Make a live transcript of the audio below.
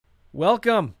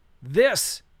Welcome.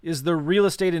 This is the Real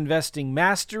Estate Investing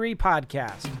Mastery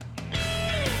Podcast.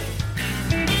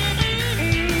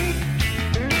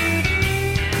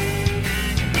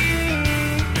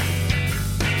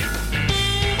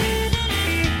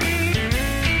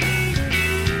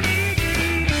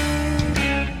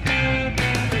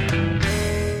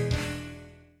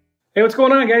 Hey, what's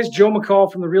going on, guys? Joe McCall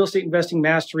from the Real Estate Investing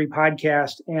Mastery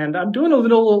Podcast. And I'm doing a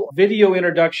little video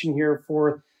introduction here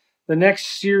for the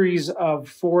next series of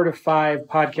 4 to 5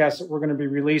 podcasts that we're going to be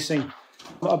releasing.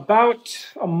 About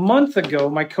a month ago,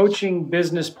 my coaching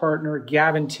business partner,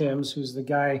 Gavin Timms, who's the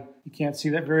guy, you can't see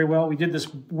that very well, we did this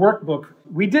workbook.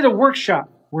 We did a workshop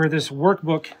where this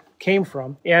workbook came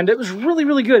from, and it was really,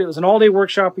 really good. It was an all-day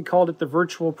workshop. We called it the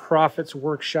Virtual Profits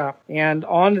Workshop. And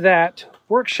on that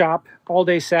workshop,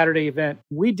 all-day Saturday event,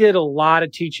 we did a lot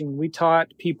of teaching. We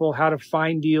taught people how to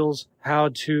find deals,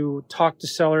 how to talk to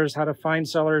sellers, how to find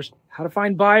sellers, how to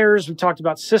find buyers. We talked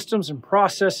about systems and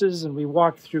processes, and we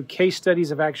walked through case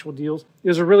studies of actual deals. It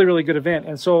was a really, really good event.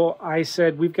 And so I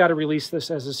said, we've got to release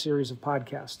this as a series of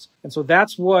podcasts. And so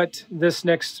that's what this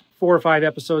next 4 or 5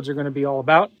 episodes are going to be all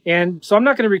about. And so I'm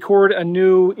not going to record a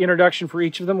new introduction for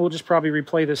each of them. We'll just probably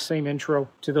replay this same intro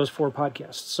to those 4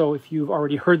 podcasts. So if you've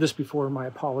already heard this before, my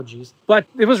apologies. But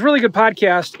it was a really good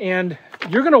podcast, and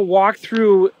you're going to walk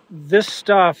through this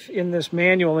stuff in this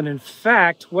manual. And in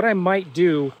fact, what I might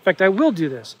do, in fact, I will do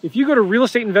this. If you go to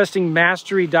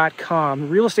realestateinvestingmastery.com,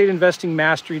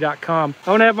 realestateinvestingmastery.com, I'm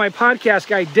going to have my podcast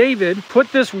guy, David,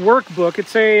 put this workbook.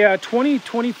 It's a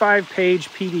 25 page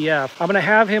PDF. I'm going to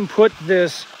have him put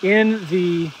this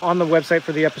on the website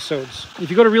for the episodes.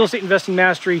 If you go to Real Estate Investing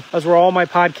Mastery, that's where all my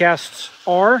podcasts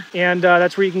are. And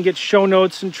that's where you can get show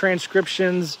notes and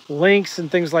transcriptions, links, and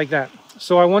things like that.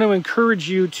 So I want to encourage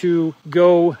you to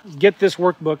go get this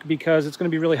workbook because it's going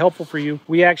to be really helpful for you.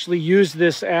 We actually use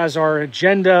this as our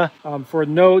agenda for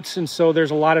notes. And so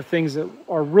there's a lot of things that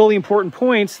are really important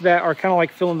points that are kind of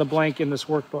like fill in the blank in this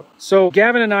workbook. So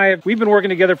Gavin and I, we've been working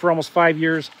together for almost 5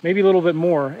 years, maybe a little bit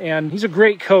more. And he's a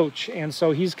great coach. And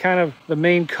so he's kind of the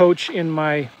main coach in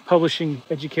my publishing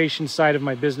education side of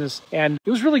my business. And it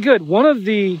was really good. One of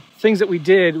the things that we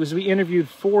did was we interviewed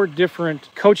 4 different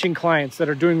coaching clients that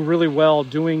are doing really well,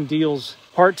 doing deals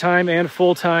part-time and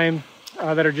full-time,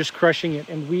 that are just crushing it.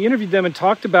 And we interviewed them and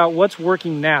talked about what's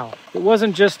working now. It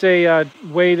wasn't just a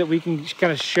way that we can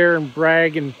kind of share and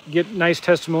brag and get nice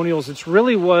testimonials. It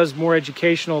really was more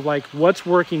educational, like what's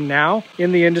working now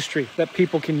in the industry that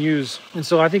people can use. And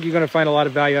so I think you're going to find a lot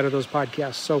of value out of those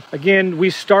podcasts. So again,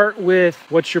 we start with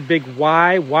what's your big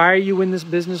why? Why are you in this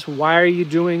business? Why are you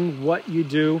doing what you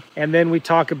do? And then we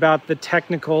talk about the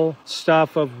technical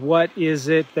stuff of what are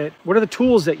the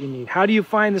tools that you need? How do you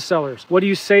find the sellers? What do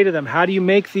you say to them? How do you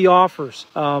make the offers?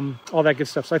 All that good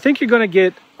stuff. So I think I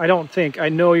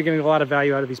know you're going to get a lot of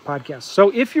value out of these podcasts. So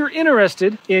if you're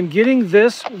interested in getting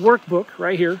this workbook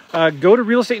right here, go to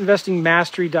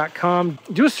realestateinvestingmastery.com,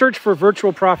 do a search for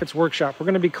Virtual Profits Workshop. We're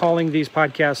going to be calling these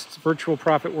podcasts Virtual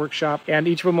Profit Workshop, and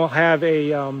each of them will have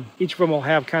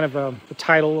kind of a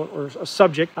title or a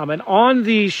subject. And on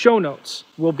the show notes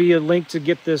will be a link to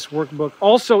get this workbook.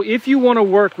 Also, if you want to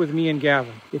work with me and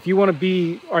Gavin, if you want to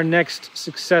be our next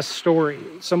success story,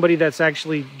 somebody that's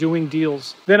actually doing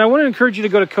deals, then I want to encourage you to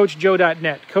go to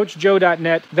CoachJoe.net.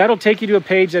 CoachJoe.net. That'll take you to a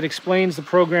page that explains the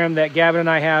program that Gavin and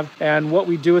I have and what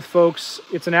we do with folks.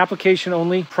 It's an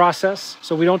application-only process,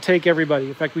 so we don't take everybody.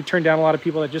 In fact, we turn down a lot of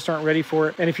people that just aren't ready for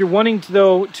it. And if you're wanting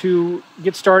to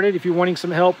get started, if you're wanting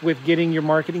some help with getting your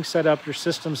marketing set up, your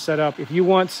systems set up, if you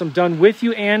want some done with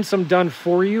you and some done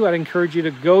for you, I'd encourage you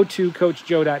to go to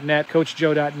CoachJoe.net,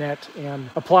 CoachJoe.net, and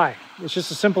apply. It's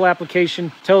just a simple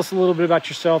application. Tell us a little bit about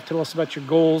yourself. Tell us about your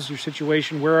goals, your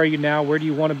situation. Where are you now? Where do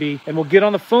you want to be? And we'll get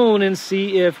on the phone and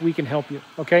see if we can help you.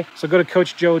 Okay? So go to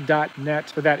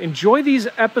CoachJoe.net for that. Enjoy these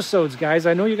episodes, guys.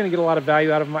 I know you're going to get a lot of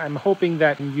value out of them. I'm hoping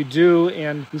that you do.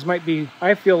 And these might be,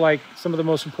 I feel like, some of the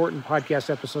most important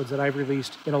podcast episodes that I've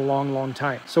released in a long, long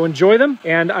time. So enjoy them.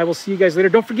 And I will see you guys later.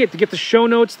 Don't forget to get the show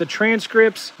notes, the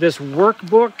transcripts, this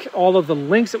workbook, all of the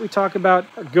links that we talk about.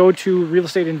 Go to Real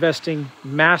Estate Investing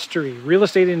Mastery.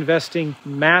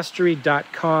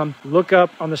 realestateinvestingmastery.com. Look up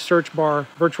on the search bar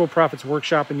Virtual Profits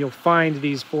Workshop and you'll find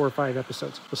these 4 or 5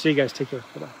 episodes. We'll see you guys. Take care.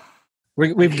 Bye-bye.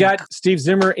 We've got Steve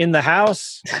Zimmer in the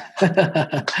house.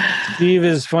 Steve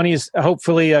is funny.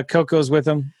 Hopefully Coco's with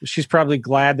him. She's probably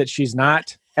glad that she's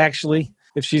not, actually.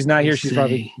 If she's not here, she's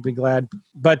probably be glad.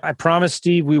 But I promise,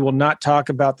 Steve, we will not talk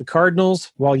about the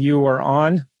Cardinals while you are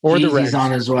on or the Reds. Gigi's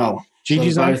on as well.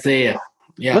 Gigi's so on? both there.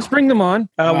 Yeah. Let's bring them on.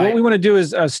 Right. What we want to do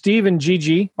is Steve and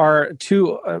Gigi are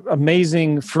two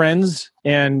amazing friends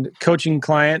and coaching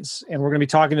clients, and we're going to be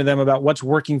talking to them about what's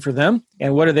working for them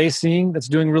and what are they seeing that's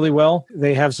doing really well.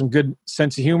 They have some good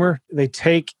sense of humor. They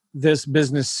take this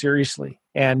business seriously.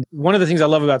 And one of the things I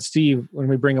love about Steve when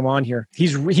we bring him on here,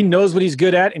 he knows what he's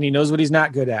good at and he knows what he's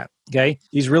not good at. Okay.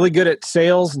 He's really good at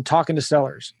sales and talking to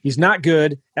sellers. He's not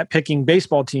good at picking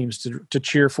baseball teams to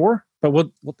cheer for, but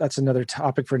that's another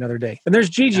topic for another day. And there's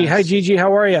Gigi. Yes. Hi, Gigi.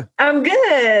 How are you? I'm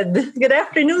good. Good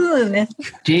afternoon.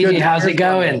 Gigi, how's it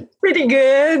going? Pretty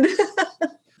good.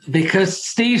 Because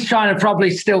Steve's trying to probably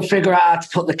still figure out how to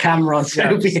put the camera on.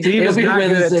 So Steve is not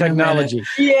good at technology.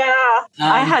 Yeah.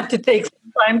 I had to take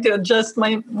some time to adjust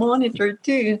my monitor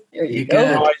too. There you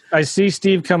go. I see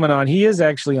Steve coming on. He is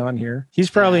actually on here. He's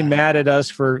probably mad at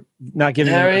us for not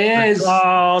giving him. There he is.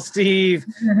 Oh, Steve.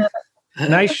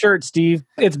 Nice shirt, Steve.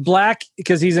 It's black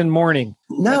because he's in mourning.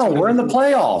 No, we're in the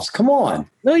playoffs. Come on.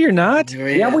 No, you're not.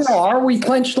 Yeah, we are. We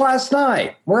clinched last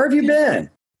night. Where have you been?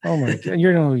 Oh my God!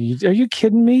 Are you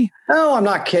kidding me? No, I'm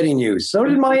not kidding you. So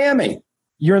did Miami.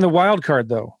 You're in the wild card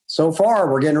though. So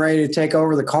far, we're getting ready to take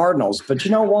over the Cardinals. But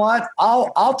you know what?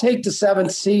 I'll take the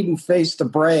 7th seed and face the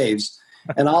Braves,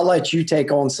 and I'll let you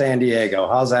take on San Diego.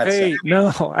 How's that sound?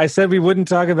 No, I said we wouldn't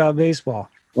talk about baseball.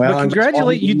 Well, but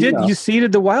congratulate you! You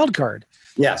seeded the wild card.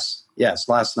 Yes,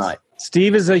 last night.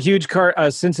 Steve is a huge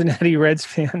Cincinnati Reds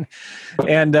fan,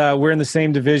 and we're in the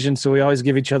same division, so we always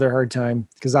give each other a hard time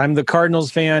because I'm the Cardinals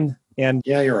fan. And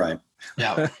yeah, you're right.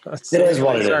 Yeah, it is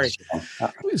what it is.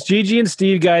 It's Gigi and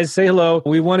Steve, guys. Say hello.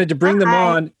 We wanted to bring them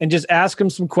on and just ask them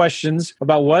some questions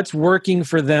about what's working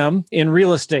for them in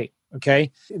real estate.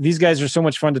 Okay. These guys are so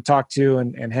much fun to talk to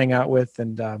and hang out with.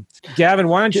 And Gavin,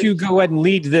 why don't you go ahead and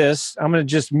lead this? I'm going to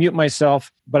just mute myself,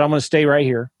 but I'm going to stay right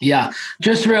here. Yeah.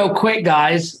 Just real quick,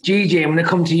 guys. Gigi, I'm going to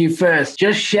come to you first.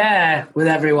 Just share with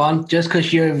everyone, just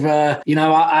because you've,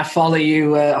 I follow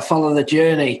you, I follow the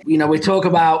journey. We talk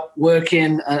about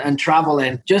working and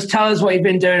traveling. Just tell us what you've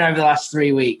been doing over the last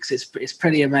 3 weeks. It's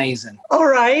pretty amazing. All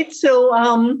right.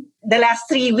 So, the last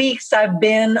 3 weeks, I've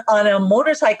been on a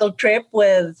motorcycle trip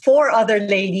with 4 other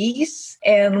ladies,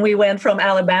 and we went from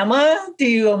Alabama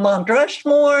to Mount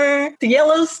Rushmore, to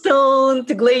Yellowstone,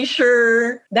 to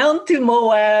Glacier, down to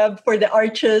Moab for the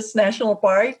Arches National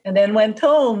Park, and then went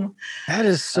home. That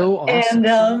is so awesome.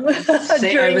 And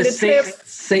during the trip,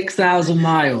 6,000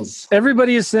 miles.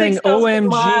 Everybody is saying OMG.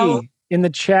 Miles. In the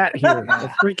chat here.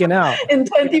 They're freaking out. In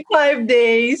 25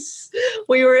 days,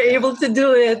 we were able to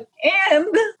do it. And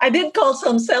I did call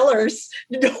some sellers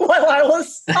while I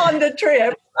was on the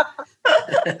trip.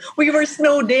 We were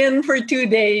snowed in for 2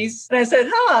 days. And I said,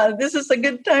 this is a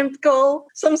good time to call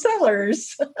some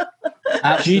sellers.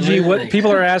 Gigi, what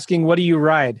people are asking, what do you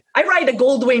ride? I ride a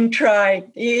Goldwing trike.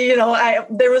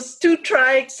 There was 2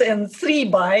 trikes and 3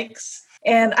 bikes.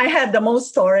 And I had the most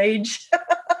storage.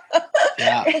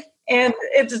 Yeah. And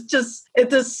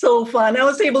it is so fun. I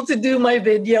was able to do my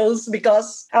videos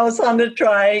because I was on the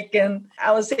trike and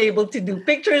I was able to do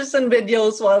pictures and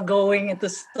videos while going. It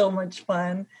was so much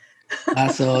fun.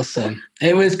 That's awesome.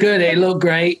 It was good. It looked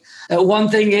great. One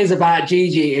thing is about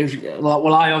Gigi, I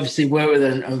obviously work with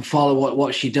her and follow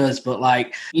what she does, but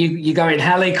you go in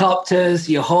helicopters,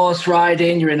 you're horse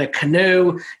riding, you're in a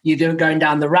canoe, you're going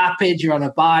down the rapids, you're on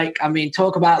a bike. I mean,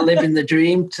 talk about living the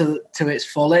dream to its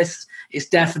fullest. It's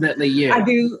definitely you. I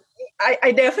do.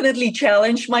 I definitely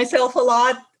challenge myself a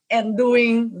lot, and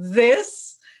doing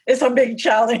this is a big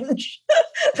challenge.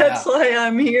 That's why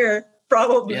I'm here,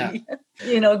 probably.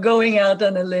 Yeah. Going out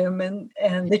on a limb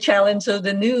and the challenge of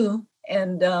the new.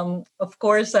 And of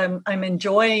course, I'm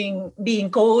enjoying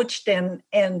being coached and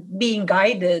being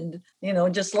guided.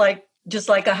 Just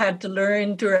like I had to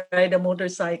learn to ride a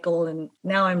motorcycle, and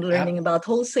now I'm learning about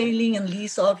wholesaling and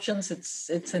lease options.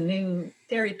 It's a new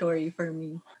territory for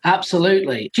me.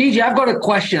 Absolutely. Gigi, I've got a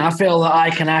question. I feel that I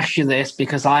can ask you this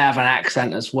because I have an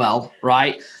accent as well,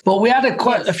 right? But we had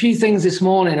a few things this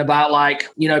morning about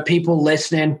people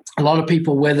listening. A lot of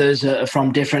people with us are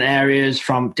from different areas,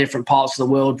 from different parts of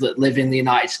the world that live in the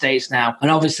United States now, and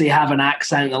obviously have an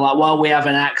accent. They're like, well, we have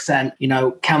an accent,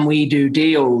 can we do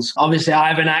deals? Obviously, I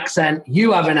have an accent.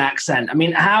 You have an accent. I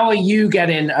mean, how are you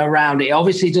getting around it? It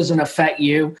obviously doesn't affect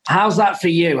you. How's that for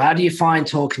you? How do you find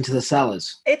talking to the sellers?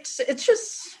 It's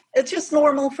just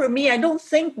normal for me. I don't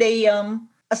think they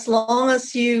as long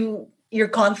as you're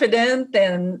confident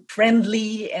and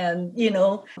friendly and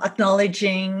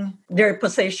acknowledging their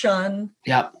position.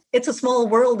 Yep. It's a small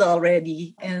world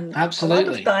already, and absolutely, a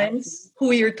lot of times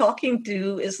who you're talking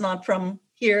to is not from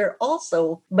here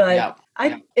also. But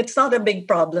it's not a big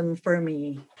problem for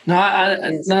me. No,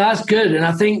 that's good, and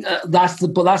I think that's the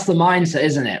mindset,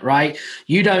 isn't it? Right?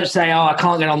 You don't say, "Oh, I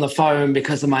can't get on the phone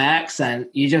because of my accent."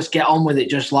 You just get on with it,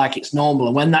 just like it's normal.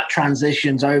 And when that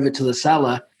transitions over to the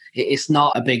seller, it's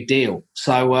not a big deal.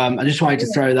 So I just wanted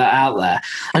to throw that out there.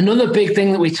 Another big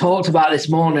thing that we talked about this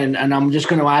morning, and I'm just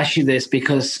going to ask you this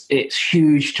because it's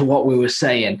huge to what we were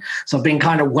saying. So I've been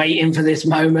kind of waiting for this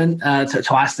moment to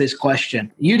ask this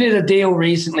question. You did a deal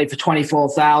recently for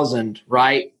 $24,000,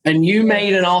 right? And you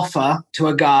made an offer to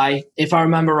a guy, if I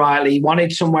remember rightly, he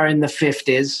wanted somewhere in the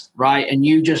 50s, right? And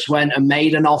you just went and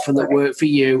made an offer that worked for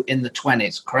you in the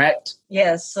 20s, correct?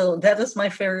 Yes. So that was my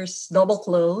first double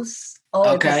close.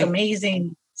 Oh, okay. It was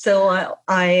amazing. So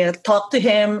I talked to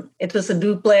him. It was a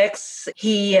duplex.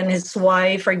 He and his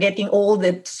wife are getting old.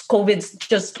 COVID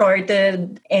just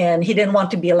started, and he didn't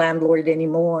want to be a landlord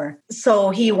anymore.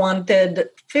 So he wanted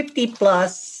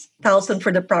 50,000+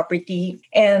 for the property.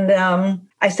 And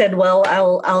I said, well,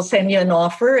 I'll send you an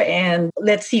offer and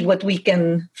let's see what we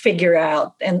can figure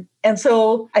out. And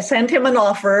so I sent him an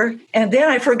offer, and then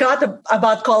I forgot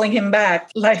about calling him back.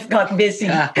 Life got busy.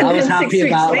 Yeah, and I was happy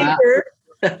about that.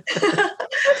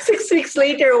 6 weeks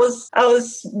later, I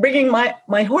was bringing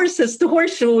my horses to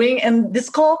horseshoeing, and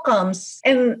this call comes,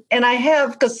 and I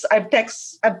have, because I've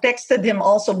texted him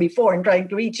also before and trying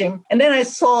to reach him, and then I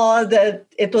saw that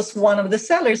it was one of the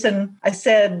sellers, and I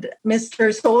said,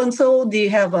 Mr. So-and-so, do you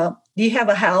have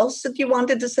a house that you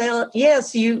wanted to sell?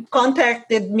 Yes, you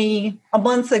contacted me a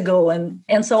month ago.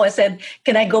 And so I said,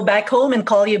 can I go back home and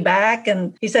call you back?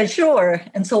 And he said, sure.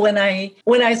 And so when I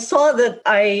saw that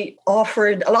I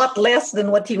offered a lot less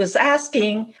than what he was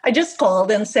asking, I just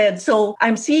called and said, so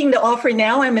I'm seeing the offer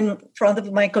now. I'm in front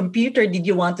of my computer. Did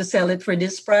you want to sell it for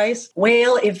this price?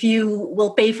 Well, if you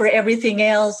will pay for everything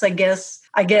else, I guess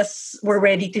we're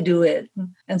ready to do it.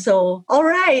 And so, all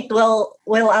right, well,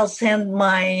 I'll send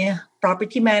my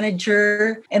property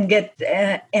manager and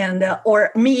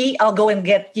I'll go and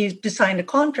get you to sign the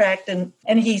contract. And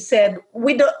he said,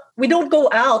 we don't go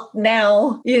out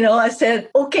now. I said,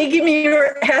 okay, give me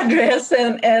your address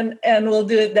and we'll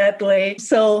do it that way.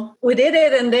 So we did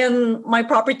it. And then my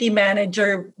property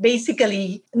manager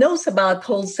basically knows about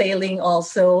wholesaling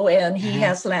also. And he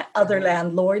has other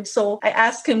landlords. So I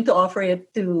asked him to offer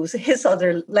it to his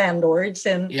other landlords.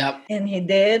 And he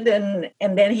did. And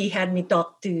then he had me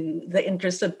talk to the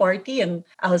interested party, and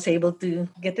I was able to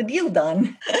get the deal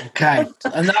done. Okay.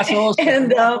 And that's awesome.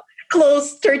 And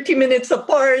closed 30 minutes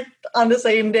apart on the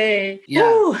same day. Yeah.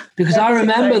 Woo, because I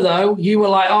remember though, you were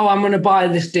like, oh, I'm going to buy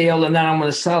this deal and then I'm going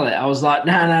to sell it. I was like,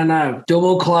 no.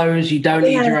 Double close. You don't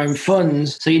need your own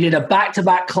funds. So you did a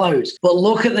back-to-back close. But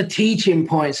look at the teaching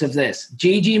points of this.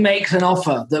 Gigi makes an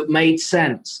offer that made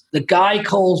sense. The guy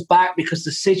calls back because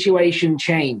the situation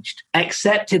changed,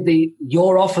 accepted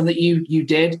your offer that you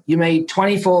did. You made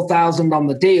 $24,000 on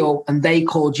the deal and they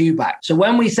called you back. So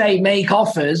when we say make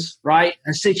offers, right,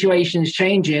 and situations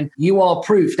changing, you are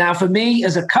proof. Now, for me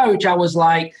as a coach, I was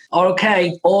like,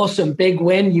 okay, awesome, big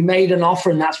win. You made an offer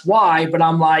and that's why. But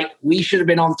I'm like, we should have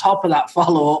been on top of that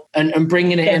follow-up and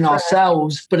bringing it in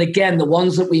ourselves. But again, the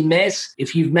ones that we miss,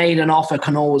 if you've made an offer,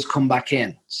 can always come back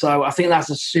in. So I think that's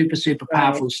a super, super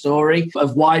powerful story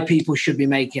of why people should be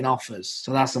making offers.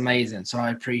 So that's amazing. So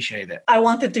I appreciate it. I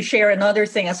wanted to share another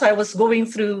thing. As I was going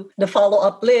through the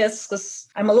follow-up list, because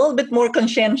I'm a little bit more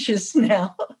conscientious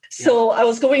now. So I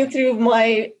was going through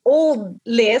my old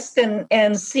list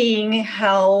and seeing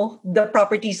how the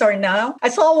properties are now. I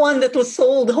saw one that was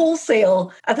sold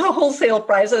wholesale at a wholesale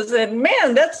price. I said,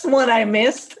 man, that's one I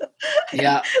missed.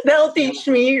 Yeah. That'll teach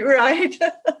me, right?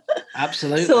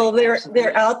 Absolutely. So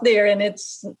they're out there, and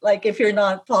it's like if you're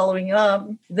not following up,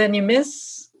 then you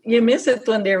miss it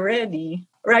when they're ready.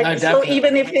 Right. No, so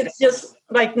even if it's just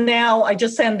like now, I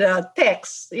just send a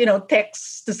text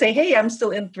to say, hey, I'm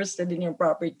still interested in your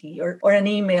property, or an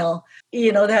email,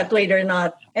 that way they're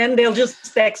not, and they'll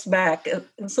just text back.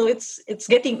 And so it's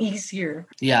getting easier.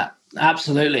 Yeah,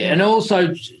 absolutely. And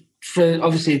also, for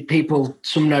obviously people,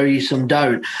 some know you, some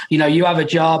don't. You have a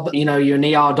job, you're an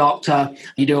ER doctor,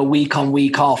 you do a week on,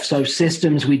 week off. So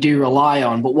systems we do rely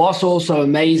on. But what's also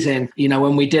amazing,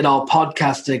 when we did our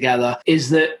podcast together, is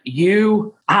that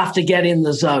you have to get in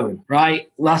the zone, right?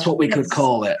 That's what we could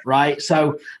call it, right?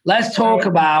 So let's talk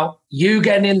about you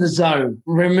getting in the zone,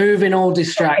 removing all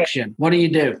distraction. Okay. What do you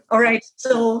do? All right.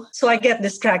 So I get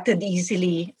distracted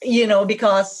easily,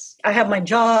 because I have my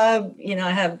job,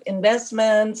 I have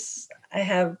investments, I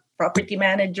have property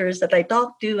managers that I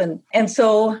talk to. And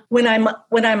so when I'm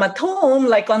at home,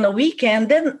 like on the weekend,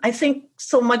 then I think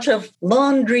so much of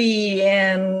laundry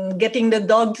and getting the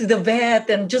dog to the vet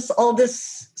and just all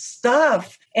this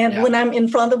stuff. And when I'm in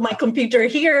front of my computer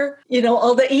here,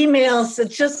 all the emails,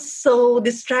 it's just so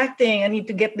distracting. I need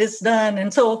to get this done.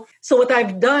 And so what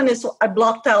I've done is I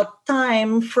blocked out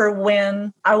time for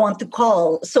when I want to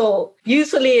call. So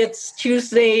usually it's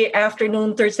Tuesday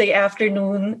afternoon, Thursday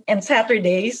afternoon, and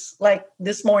Saturdays, like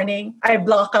this morning, I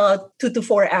block out 2 to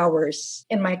 4 hours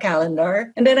in my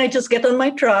calendar. And then I just get on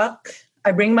my truck.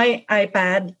 I bring my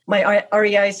iPad, my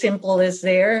REI Simple is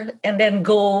there, and then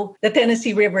the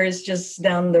Tennessee River is just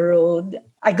down the road.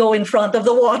 I go in front of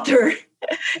the water.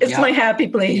 It's my happy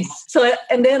place. So,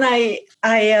 and then I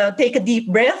take a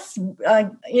deep breath,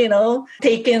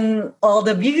 take in all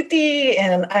the beauty,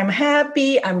 and I'm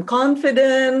happy, I'm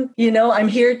confident, I'm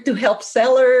here to help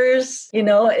sellers,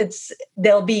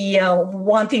 they'll be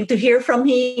wanting to hear from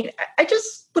me. I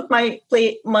just put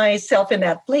myself in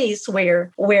that place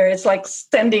where it's like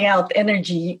sending out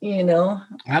energy,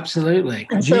 Absolutely.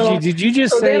 And did you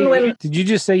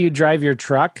just say you drive your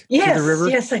truck to the river?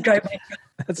 Yes, I drive my truck.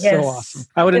 That's so awesome.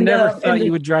 I would have never thought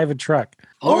you would drive a truck.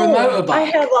 Or a motorbike. I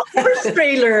have a horse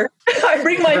trailer. I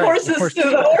bring my horses to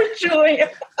the horse showing.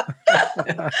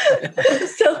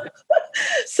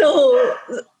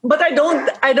 But I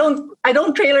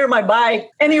don't trailer my bike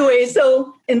anyway.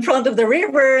 So in front of the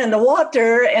river and the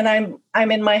water, and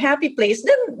I'm in my happy place.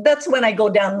 Then that's when I go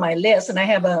down my list, and I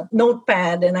have a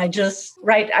notepad, and I just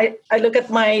write. I look at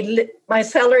my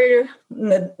seller,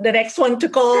 the next one to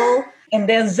call, and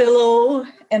then Zillow,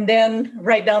 and then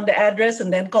write down the address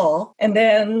and then call. And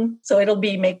then, so it'll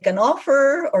be make an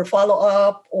offer or follow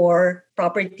up or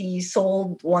property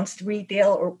sold, wants to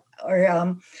retail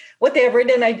or whatever.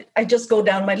 Then I just go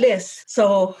down my list.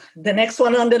 So the next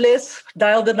one on the list,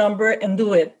 dial the number and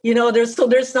do it.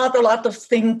 There's not a lot of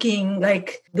thinking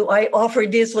like, do I offer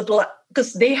this?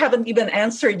 Because they haven't even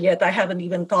answered yet. I haven't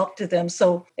even talked to them.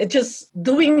 So it's just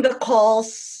doing the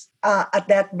calls at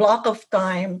that block of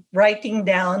time, writing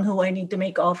down who I need to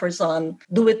make offers on,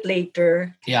 do it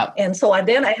later. Yeah. And so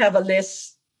then I have a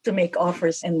list to make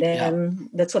offers, and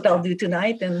then that's what I'll do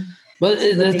tonight. But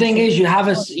the thing is, you have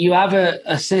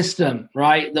a system,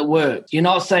 right, that works. You're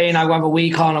not saying I have a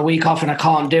week on, a week off, and I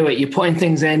can't do it. You're putting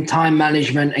things in, time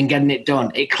management, and getting it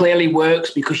done. It clearly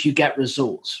works because you get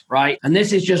results, right? And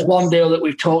this is just one deal that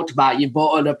we've talked about. You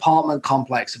bought an apartment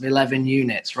complex of 11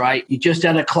 units, right? You just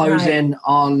had a closing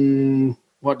on,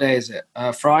 what day is it?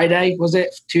 Friday, was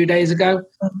it? 2 days ago?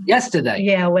 Yesterday.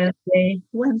 Yeah, Wednesday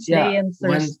and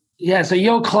Thursday. So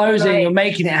you're closing, you're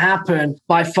making it happen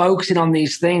by focusing on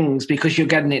these things because you're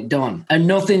getting it done, and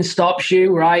nothing stops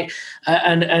you, right?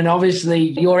 And obviously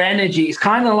your energy, it's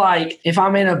kind of like if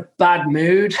I'm in a bad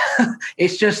mood,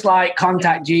 it's just like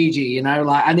contact Gigi,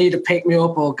 like I need to pick me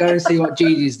up or go and see what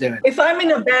Gigi's doing. If I'm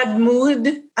in a bad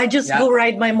mood, I just go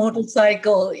ride my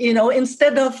motorcycle,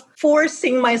 instead of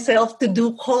forcing myself to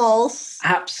do calls.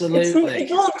 Absolutely.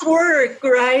 It won't work,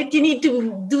 right? You need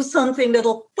to do something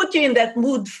that'll put you in that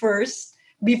mood first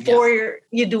before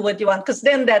you do what you want. Because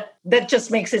then that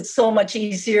just makes it so much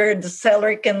easier. The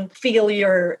seller can feel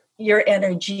your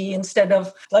energy instead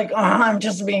of like, I'm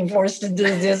just being forced to do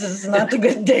this. It's not a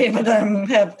good day, but I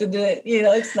have to do it.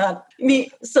 It's not me.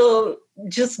 So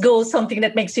just go something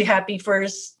that makes you happy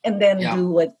first and then do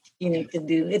what you need to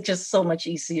do. It's just so much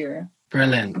easier.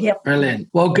 Brilliant. Yep. Brilliant.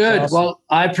 Well, good. Awesome. Well,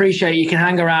 I appreciate you can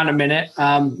hang around a minute.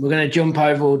 We're going to jump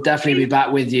over. We'll definitely be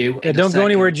back with you. Yeah, don't go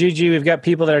anywhere, Gigi. We've got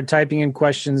people that are typing in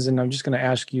questions, and I'm just going to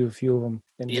ask you a few of them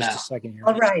in just a second here.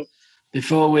 All right.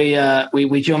 Before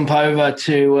we jump over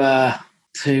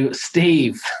to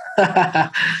Steve.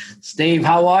 Steve,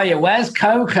 how are you? Where's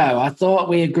Coco? I thought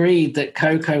we agreed that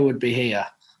Coco would be here.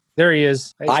 There he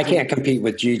is. Hey, I can't compete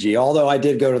with Gigi, although I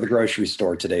did go to the grocery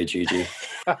store today, Gigi.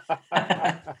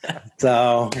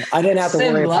 So I didn't have to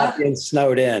worry about being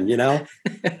snowed in,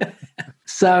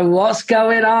 So what's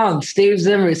going on? Steve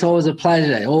Zimmer, it's always a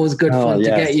pleasure. Always good fun to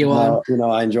get you on.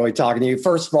 I enjoy talking to you.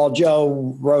 First of all,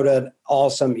 Joe wrote an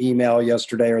awesome email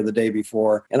yesterday or the day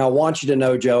before. And I want you to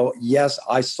know, Joe, yes,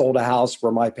 I sold a house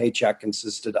where my paycheck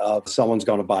consisted of someone's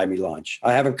going to buy me lunch.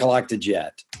 I haven't collected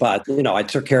yet, but, I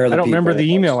took care of the people. I don't remember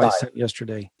the email I sent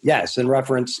yesterday. Yes, in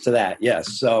reference to that.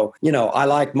 Yes. So, I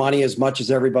like money as much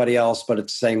as everybody else, but at the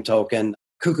same token,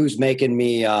 Cuckoo's making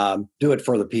me do it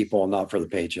for the people and not for the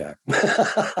paycheck.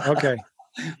 Okay.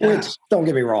 Which, don't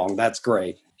get me wrong, that's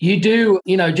great. You do,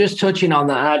 just touching on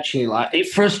that, actually, like it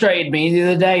frustrated me the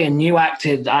other day, and you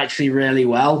acted actually really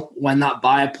well when that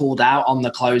buyer pulled out on the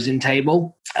closing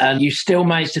table, and you still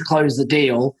managed to close the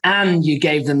deal, and you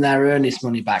gave them their earnest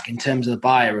money back in terms of the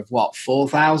buyer of what,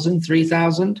 4,000,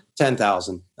 3,000?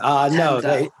 10,000.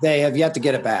 No, they have yet to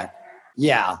get it back.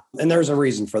 Yeah. And there's a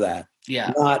reason for that.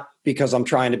 Yeah. Not because I'm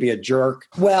trying to be a jerk.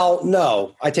 Well,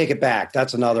 no, I take it back.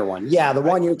 That's another one. Yeah. The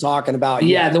one you're talking about.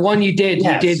 Yeah. The one you did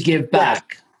give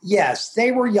back. Yes,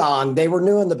 they were young. They were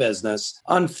new in the business.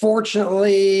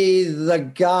 Unfortunately, the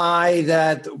guy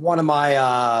that one of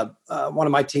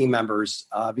my team members,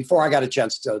 before I got a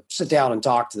chance to sit down and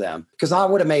talk to them, because I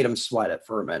would have made him sweat it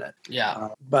for a minute. Yeah.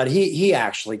 But he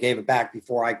actually gave it back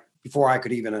before I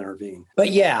could even intervene. But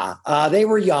yeah, they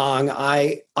were young.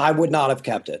 I would not have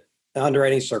kept it under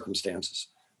any circumstances.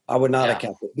 I would not have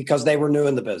kept it because they were new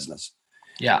in the business.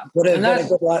 Yeah.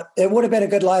 It would have been a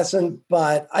good lesson,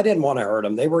 but I didn't want to hurt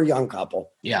them. They were a young couple.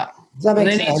 Yeah. Does that make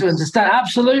sense? They need to understand.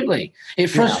 Absolutely. It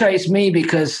frustrates me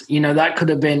because, that could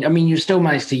have been, you still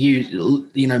managed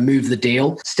to move the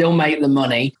deal, still make the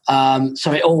money.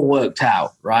 So it all worked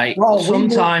out, right? Well,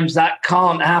 sometimes that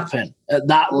can't happen at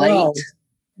that late. Well,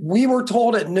 we were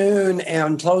told at noon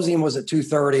and closing was at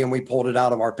 2:30 and we pulled it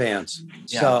out of our pants.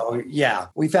 Yeah. So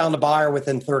we found a buyer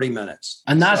within 30 minutes.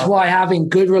 And that's why having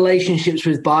good relationships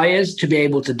with buyers to be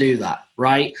able to do that,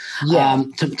 right? Yeah.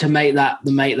 To make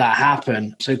that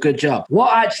happen. So good job.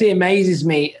 What actually amazes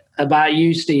me about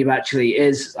you, Steve, actually,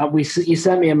 is you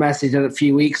sent me a message a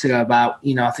few weeks ago about,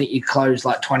 I think you closed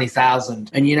like 20,000.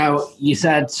 And, you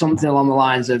said something along the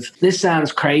lines of, this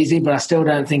sounds crazy, but I still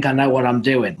don't think I know what I'm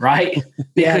doing, right?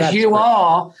 Because you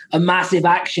are a massive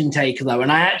action taker, though.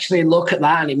 And I actually look at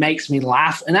that and it makes me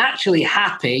laugh and actually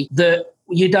happy that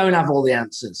you don't have all the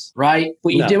answers, right?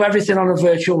 But you do everything on a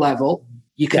virtual level.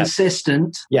 You're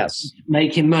consistent. Yes.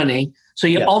 Making money. So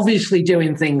you're obviously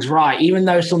doing things right, even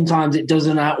though sometimes it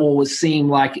doesn't always seem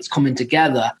like it's coming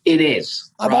together. It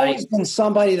is. I've always been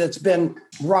somebody that's been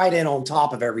right in on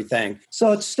top of everything.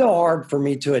 So it's still hard for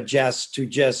me to adjust to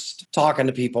just talking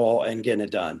to people and getting it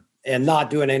done and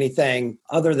not doing anything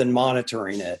other than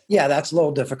monitoring it. Yeah, that's a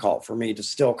little difficult for me to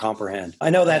still comprehend. I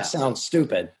know that sounds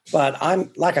stupid, but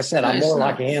I'm like a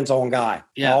hands-on guy.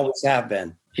 Yeah. I always have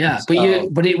been. Yeah,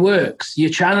 but it works. You're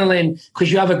channeling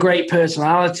because you have a great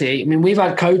personality. We've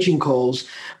had coaching calls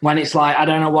when it's like, I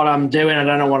don't know what I'm doing, I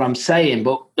don't know what I'm saying.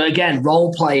 But again,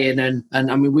 role playing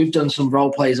and we've done some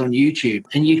role plays on YouTube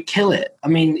and you kill it.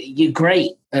 You're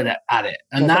great at it.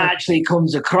 And that actually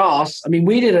comes across.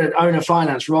 We did an owner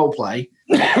finance role play.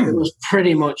 It was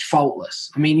pretty much faultless.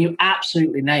 You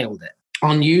absolutely nailed it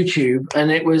on YouTube.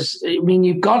 And it was,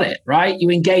 you've got it, right?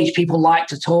 You engage, people like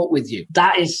to talk with you.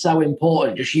 That is so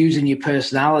important, just using your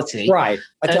personality. Right.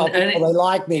 I tell people they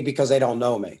like me because they don't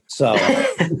know me. So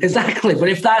exactly.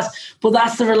 But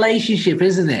that's the relationship,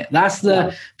 isn't it? That's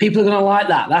people are going to like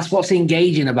that. That's what's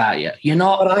engaging about you. You're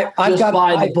not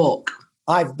the book.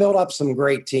 I've built up some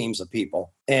great teams of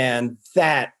people and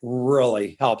that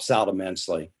really helps out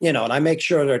immensely, and I make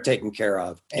sure they're taken care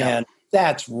of. And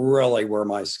that's really where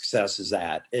my success is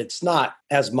at. It's not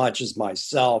as much as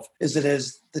myself as it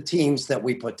is the teams that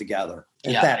we put together.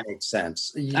 If that makes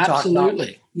sense.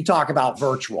 Absolutely. You talk about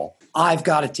virtual. I've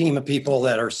got a team of people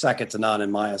that are second to none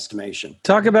in my estimation.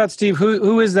 Talk about, Steve,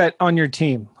 who is that on your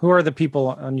team? Who are the people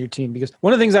on your team? Because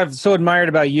one of the things I've so admired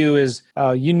about you is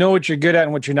you know what you're good at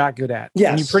and what you're not good at.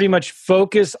 Yes. And you pretty much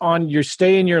focus on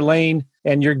stay in your lane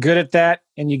and you're good at that.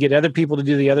 And you get other people to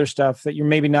do the other stuff that you're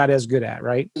maybe not as good at,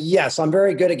 right? Yes, I'm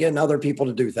very good at getting other people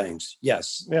to do things.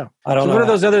 Yes. Yeah. I don't know. What are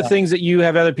those other things that you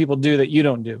have other people do that you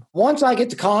don't do? Once I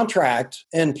get the contract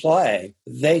in play,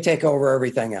 they take over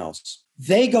everything else.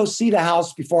 They go see the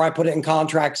house before I put it in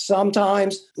contract.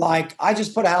 Sometimes, like I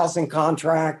just put a house in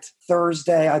contract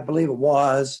Thursday, I believe it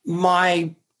was.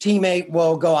 My teammate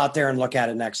will go out there and look at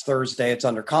it next Thursday. It's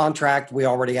under contract. We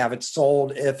already have it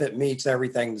sold if it meets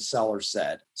everything the seller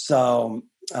said. So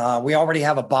we already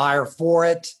have a buyer for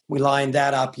it. We lined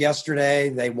that up yesterday.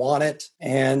 They want it,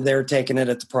 and they're taking it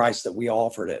at the price that we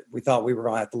offered it. We thought we were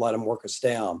going to have to let him work us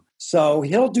down. So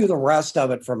he'll do the rest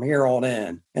of it from here on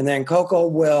in. And then Coco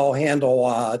will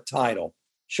handle title.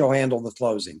 She'll handle the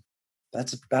closing.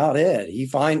 That's about it.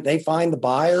 They find the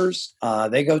buyers.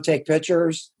 They go take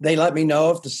pictures. They let me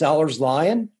know if the seller's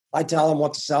lying. I tell them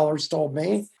what the sellers told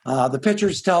me. The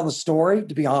pictures tell the story,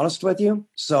 to be honest with you.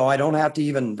 So I don't have to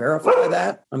even verify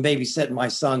that. I'm babysitting my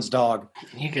son's dog.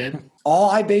 You good? All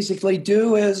I basically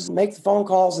do is make the phone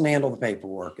calls and handle the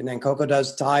paperwork. And then Coco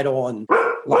does title and,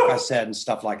 like I said, and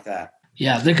stuff like that.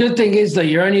 Yeah, the good thing is that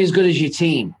you're only as good as your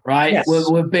team, right? Yes.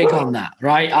 We're big on that,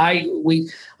 right?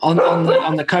 We on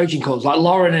the coaching calls, like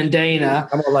Lauren and Dana.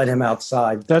 I'm gonna let him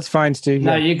outside. That's fine, Steve.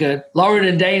 No, Yeah. you're good. Lauren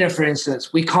and Dana, for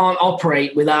instance, we can't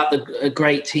operate without a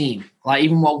great team. Like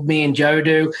even what me and Joe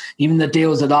do, even the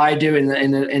deals that I do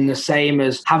in the same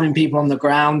as having people on the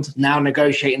ground now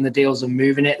negotiating the deals and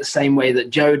moving it the same way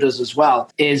that Joe does as well,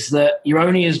 is that you're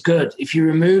only as good. If you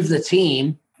remove the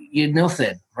team, you're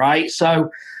nothing, right?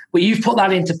 So, but you've put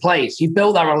that into place. You've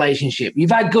built that relationship. You've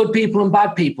had good people and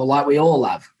bad people like we all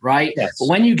have, right? Yes. But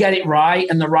when you get it right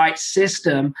and the right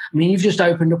system, I mean, you've just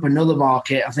opened up another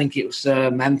market. I think it was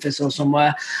Memphis or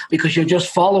somewhere, because you're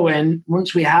just following.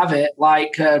 Once we have it,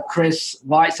 like Chris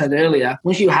White said earlier,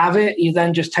 once you have it, you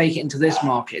then just take it into this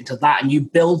market, into that, and you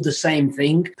build the same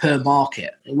thing per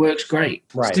market. It works great.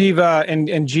 Right. Steve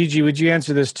and Gigi, would you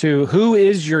answer this too? Who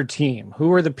is your team?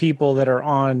 Who are the people that are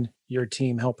on your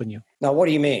team helping you? Now, what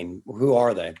do you mean? Who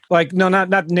are they? Like, no,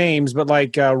 not names, but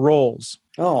like roles.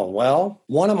 Oh, well,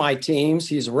 one of my teams,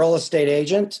 he's a real estate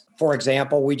agent. For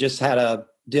example, we just had a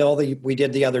deal that we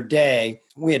did the other day.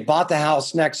 We had bought the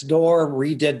house next door,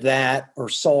 redid that, or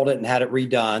sold it and had it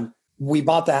redone. We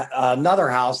bought that another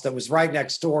house that was right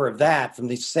next door of that from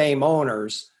the same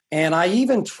owners. And I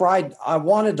even I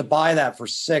wanted to buy that for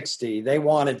 60. They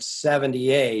wanted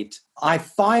 78. I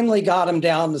finally got them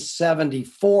down to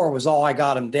 74 was all I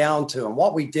got them down to. And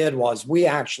what we did was we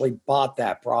actually bought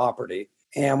that property.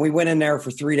 And we went in there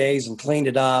for 3 days and cleaned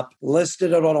it up,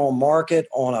 listed it on market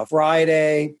on a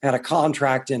Friday, had a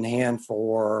contract in hand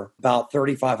for about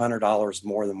 $3,500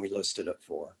 more than we listed it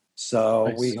for. So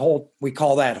nice. we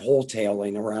call that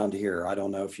wholetailing around here. I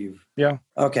don't know if you've... Yeah.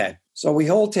 Okay. So we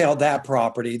wholetailed that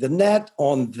property. The net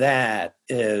on that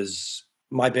is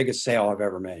my biggest sale I've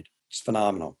ever made. It's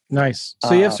phenomenal. Nice.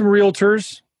 So you have some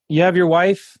realtors. You have your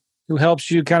wife who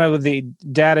helps you kind of with the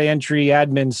data entry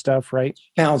admin stuff, right?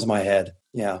 Pounds my head.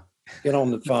 Yeah. Get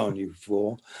on the phone, you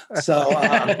fool. So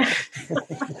yeah,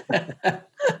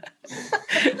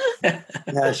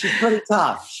 she's pretty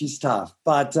tough. She's tough.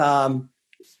 But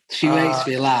she makes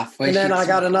me laugh. And then I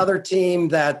got another team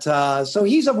that so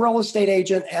he's a real estate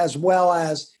agent as well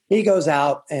as he goes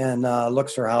out and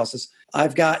looks for houses.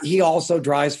 He also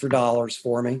drives for dollars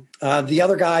for me. The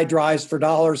other guy drives for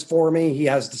dollars for me. He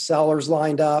has the sellers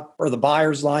lined up or the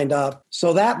buyers lined up.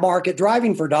 So that market,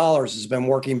 driving for dollars, has been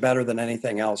working better than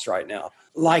anything else right now.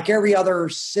 Like every other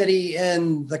city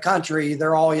in the country,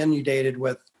 they're all inundated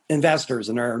with investors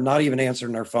and they're not even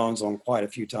answering their phones on quite a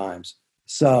few times.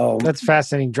 So that's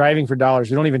fascinating. Driving for dollars.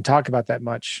 We don't even talk about that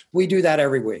much. We do that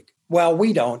every week. Well,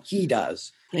 we don't. He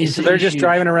does. So they're just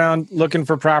driving around looking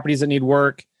for properties that need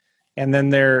work. And then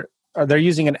they're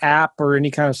using an app or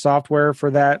any kind of software for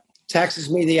that? Texts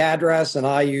me the address and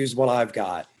I use what I've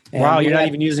got. And wow, you're not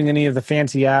even using any of the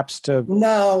fancy apps to...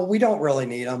 No, we don't really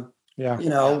need them. Yeah. You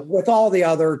know, with all the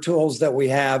other tools that we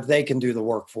have, they can do the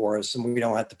work for us and we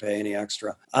don't have to pay any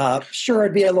extra. Sure,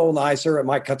 it'd be a little nicer. It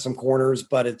might cut some corners,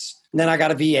 but then I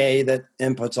got a VA that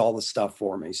inputs all the stuff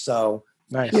for me. So,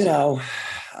 nice. You know,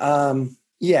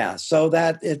 yeah, so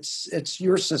that it's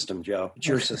your system, Joe. It's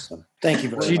your system. Thank you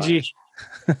very much.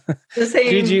 The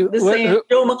same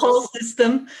Joe McCall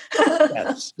system.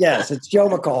 yes, it's Joe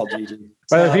McCall, Gigi.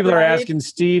 By the way, people are asking,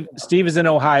 Steve is in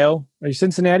Ohio. Are you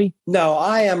Cincinnati? No,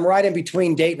 I am right in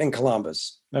between Dayton and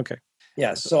Columbus. Okay.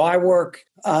 Yes, so I work,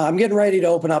 I'm getting ready to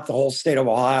open up the whole state of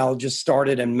Ohio. Just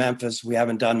started in Memphis. We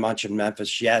haven't done much in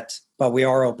Memphis yet, but we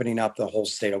are opening up the whole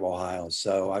state of Ohio.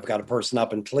 So I've got a person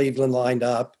up in Cleveland lined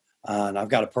up. And I've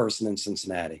got a person in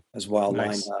Cincinnati as well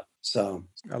lined up. So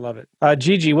I love it.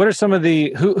 Gigi, what are some of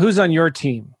who's on your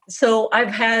team? So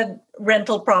I've had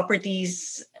rental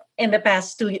properties in the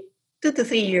past 2 to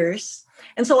 3 years.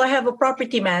 And so I have a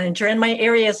property manager, and my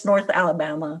area is North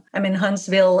Alabama. I'm in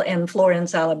Huntsville and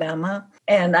Florence, Alabama.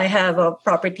 And I have a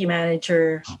property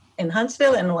manager in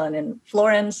Huntsville and one in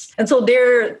Florence. And so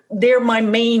they're my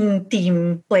main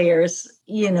team players,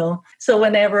 you know. So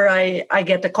whenever I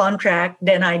get a contract,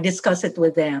 then I discuss it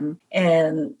with them.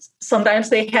 And sometimes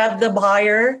they have the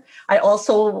buyer. I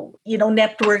also,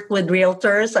 network with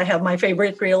realtors. I have my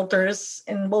favorite realtors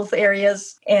in both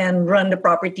areas and run the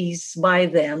properties by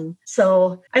them.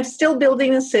 So I'm still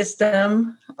building a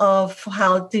system of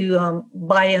how to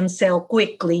buy and sell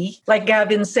quickly. Like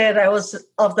Gavin said, I was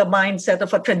of the mindset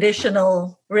of a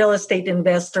traditional real estate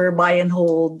investor, buy and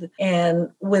hold. And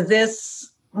with this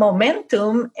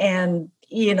momentum and,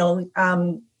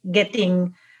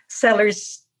 getting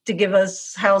sellers to give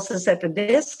us houses at a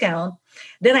discount,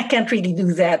 then I can't really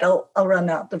do that. I'll run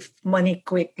out of money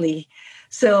quickly.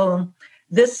 So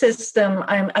this system,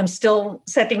 I'm still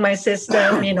setting my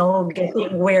system,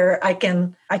 getting where I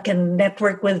can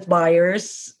network with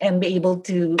buyers and be able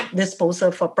to dispose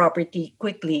of a property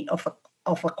quickly of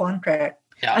a contract.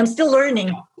 Yeah. I'm still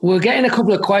learning. We're getting a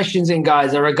couple of questions in,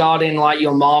 guys, regarding like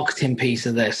your marketing piece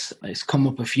of this. It's come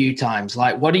up a few times.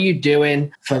 Like, what are you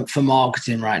doing for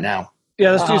marketing right now?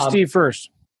 Yeah, let's do Steve first.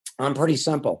 I'm pretty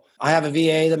simple. I have a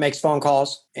VA that makes phone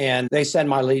calls and they send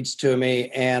my leads to me.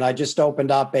 And I just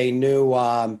opened up a new,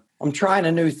 I'm trying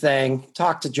a new thing.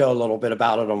 Talk to Joe a little bit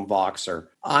about it on Voxer.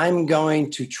 I'm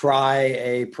going to try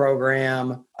a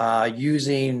program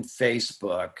using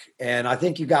Facebook. And I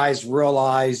think you guys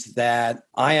realize that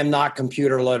I am not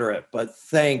computer literate, but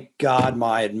thank God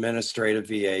my administrative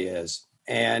VA is.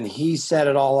 And he set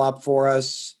it all up for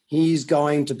us. He's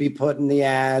going to be putting the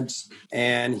ads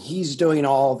and he's doing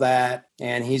all that.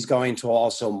 And he's going to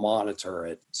also monitor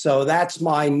it. So that's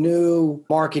my new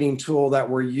marketing tool that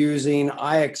we're using.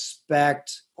 I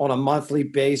expect on a monthly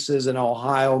basis in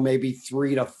Ohio, maybe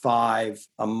 3 to 5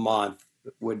 a month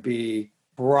would be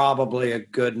probably a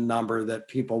good number that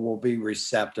people will be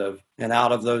receptive. And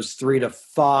out of those 3 to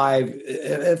 5,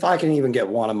 if I can even get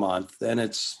one a month, then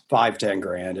it's $5-10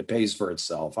 grand. It pays for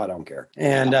itself. I don't care.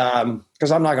 And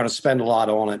because I'm not going to spend a lot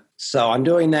on it. So I'm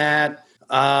doing that.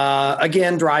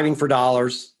 Again, driving for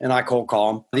dollars, and I cold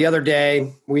call them. The other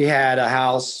day, we had a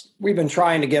house we've been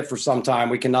trying to get for some time.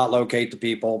 We cannot locate the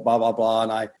people, blah, blah, blah.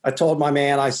 And I told my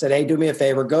man, I said, hey, do me a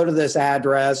favor, go to this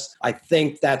address. I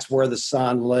think that's where the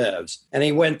son lives. And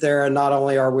he went there, and not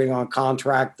only are we going to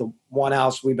contract the one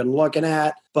house we've been looking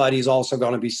at, but he's also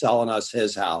going to be selling us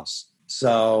his house.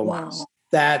 So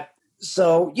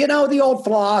So, the old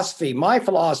philosophy, my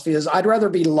philosophy is I'd rather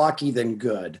be lucky than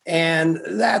good. And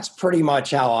that's pretty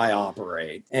much how I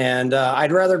operate. And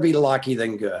I'd rather be lucky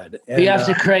than good. And, but you have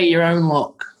to create your own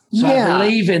luck. So I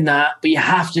believe in that, but you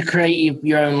have to create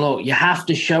your own luck. You have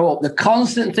to show up. The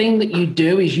constant thing that you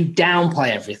do is you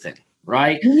downplay everything,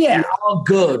 right? Yeah. You are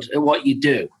good at what you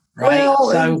do. Right.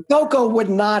 Well, so Coco would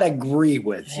not agree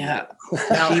with you. Yeah,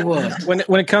 she would.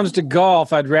 When it comes to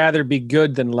golf, I'd rather be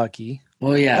good than lucky.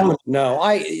 Well, yeah.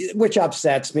 No, which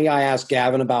upsets me. I asked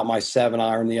Gavin about my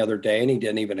 7-iron the other day, and he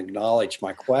didn't even acknowledge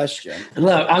my question.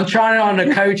 Look, I'm trying on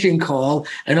a coaching call,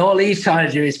 and all he's trying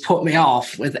to do is put me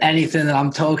off with anything that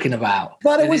I'm talking about.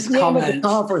 But it was the end of the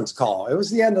conference call. It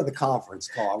was the end of the conference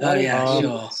call. Oh, yeah,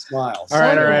 sure. Smiles. All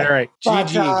right.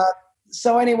 But,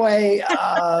 so anyway,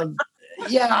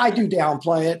 yeah, I do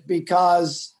downplay it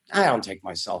because I don't take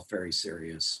myself very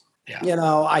serious. Yeah.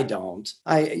 I don't.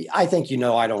 I think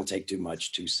I don't take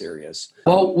too serious.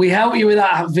 Well, we help you with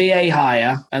that VA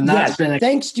hire, and that's been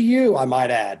thanks to you, I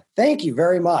might add. Thank you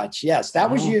very much. Yes,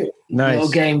 that was you. Nice.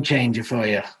 Little game changer for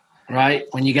you, right?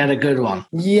 When you get a good one.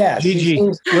 Yes. Gigi,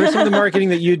 what are some of the marketing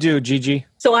that you do, Gigi?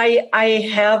 So I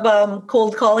have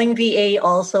cold calling VA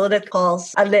also that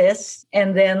calls a list.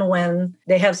 And then when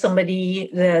they have somebody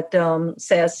that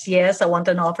says, yes, I want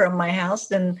an offer on my house,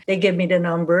 then they give me the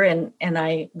number and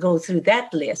I go through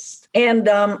that list. And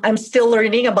I'm still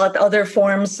learning about other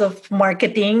forms of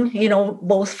marketing,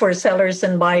 both for sellers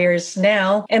and buyers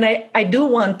now. And I do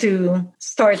want to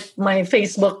start my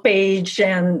Facebook page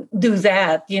and do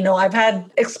that. I've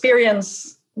had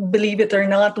experience, believe it or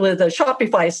not, with a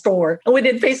Shopify store. And we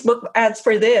did Facebook ads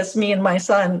for this, me and my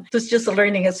son. It was just a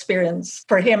learning experience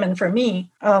for him and for me.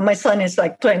 My son is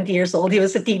like 20 years old. He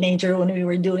was a teenager when we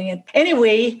were doing it.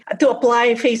 Anyway, to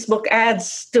apply Facebook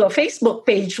ads to a Facebook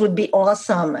page would be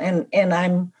awesome. And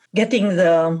I'm getting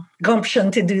the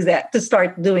gumption to do that, to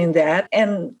start doing that,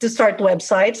 and to start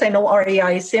websites. I know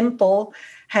REI Simple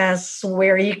has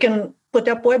where you can put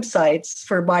up websites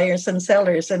for buyers and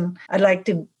sellers. And I'd like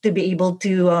to be able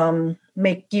to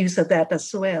make use of that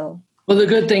as well. Well, the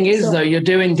good thing is, though, you're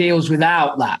doing deals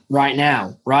without that right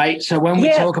now, right? So when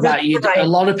we talk about you, a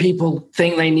lot of people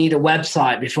think they need a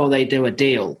website before they do a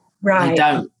deal. Right. They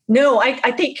don't. No,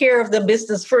 I take care of the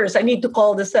business first. I need to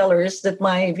call the sellers that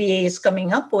my VA is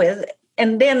coming up with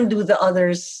and then do the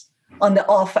others on the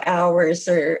off hours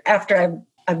or after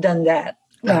I've done that.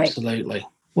 Right. Absolutely.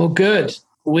 Well, good.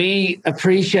 We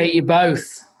appreciate you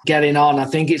both getting on. I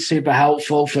think it's super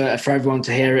helpful for everyone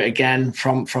to hear it again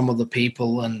from other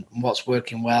people and what's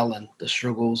working well and the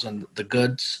struggles and the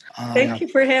goods. Thank you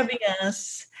for having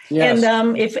us. Yes.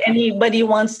 And if anybody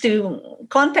wants to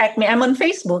contact me, I'm on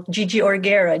Facebook, Gigi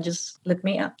Orguera. Just look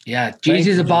me up. Yeah,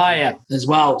 Gigi's a buyer as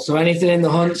well. So anything in the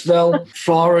Huntsville,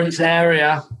 Florence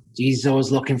area, Gigi's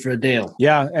always looking for a deal.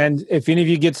 Yeah, and if any of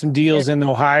you get some deals in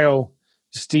Ohio,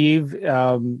 Steve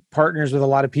partners with a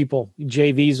lot of people,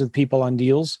 JVs with people on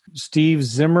deals. Steve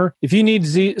Zimmer. If you need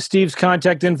Steve's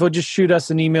contact info, just shoot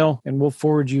us an email and we'll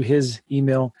forward you his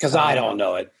email. Because I don't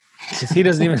know it. He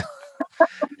doesn't even.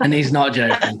 And he's not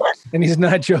joking. And he's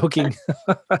not joking.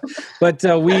 But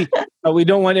we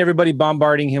don't want everybody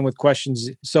bombarding him with questions.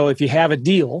 So if you have a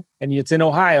deal and it's in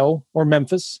Ohio or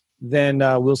Memphis, then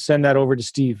we'll send that over to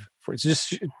Steve.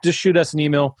 Just shoot us an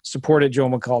email,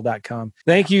 support@joemccall.com.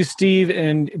 Thank you, Steve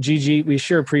and Gigi. We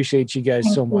sure appreciate you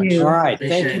guys so much. All right.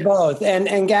 Thank you both.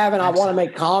 And Gavin, I want to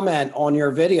make comment on your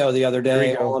video the other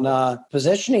day on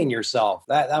positioning yourself.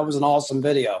 That was an awesome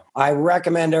video. I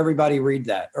recommend everybody read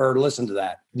that or listen to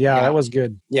that. Yeah, that was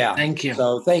good. Yeah. Thank you.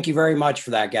 So thank you very much for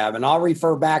that, Gavin. I'll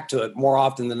refer back to it more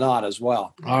often than not as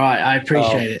well. All right. I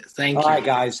appreciate it. Thank you. All right,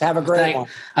 guys. Have a great one.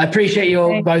 I appreciate you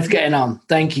all both getting on.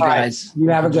 Thank you, guys. You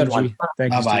have a good one.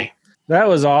 Thank you. Bye-bye. That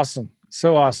was awesome.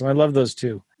 So awesome. I love those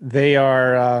two. They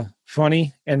are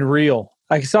funny and real.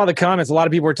 I saw the comments. A lot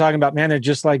of people were talking about, man, they're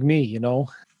just like me, you know?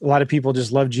 A lot of people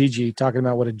just love Gigi, talking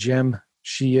about what a gem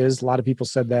she is. A lot of people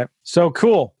said that. So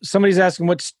cool. Somebody's asking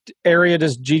what area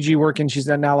does Gigi work in? She's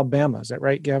in Alabama. Is that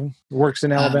right, Gavin? Works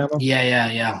in Alabama?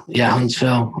 Yeah.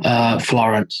 Huntsville,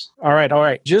 Florence. All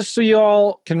right. Just so you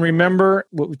all can remember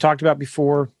what we talked about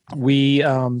before, we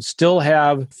still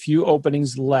have a few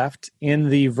openings left in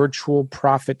the Virtual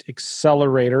Profit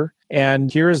Accelerator.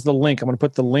 And here's the link. I'm going to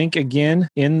put the link again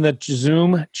in the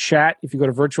Zoom chat. If you go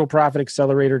to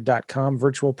virtualprofitaccelerator.com,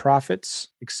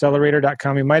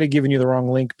 virtualprofitsaccelerator.com, we might have given you the wrong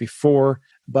link before,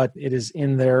 but it is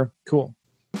in there. Cool.